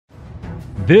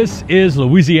This is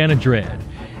Louisiana Dread,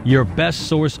 your best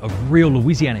source of real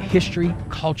Louisiana history,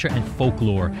 culture, and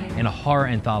folklore in a horror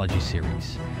anthology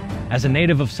series. As a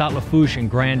native of Saint Lafourche and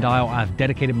Grand Isle, I've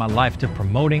dedicated my life to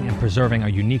promoting and preserving our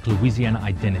unique Louisiana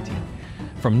identity.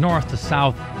 From north to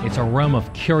south, it's a realm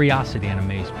of curiosity and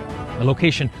amazement, a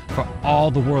location for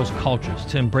all the world's cultures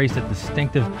to embrace the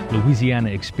distinctive Louisiana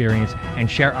experience and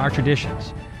share our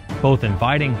traditions, both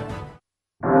inviting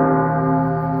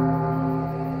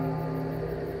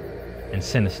and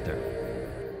sinister.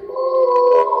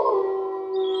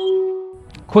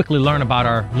 Quickly learn about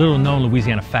our little-known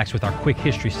Louisiana facts with our Quick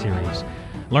History series.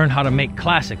 Learn how to make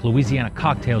classic Louisiana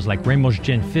cocktails like Ramos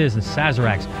Gin Fizz and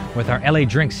Sazeracs with our LA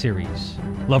Drink series.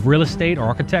 Love real estate or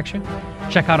architecture?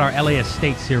 Check out our LA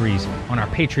Estate series on our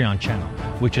Patreon channel,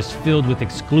 which is filled with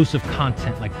exclusive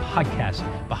content like podcasts,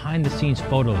 behind-the-scenes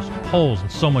photos, polls,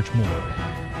 and so much more.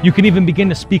 You can even begin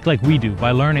to speak like we do by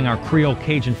learning our Creole,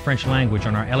 Cajun, French language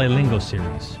on our LA Lingo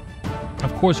series.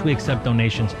 Of course, we accept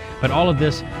donations, but all of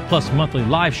this, plus monthly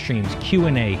live streams,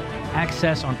 Q&A,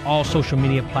 access on all social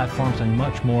media platforms, and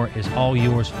much more is all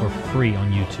yours for free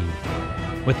on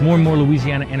YouTube. With more and more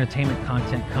Louisiana entertainment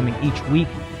content coming each week,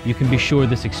 you can be sure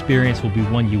this experience will be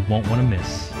one you won't want to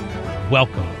miss.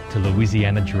 Welcome to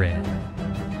Louisiana Dread.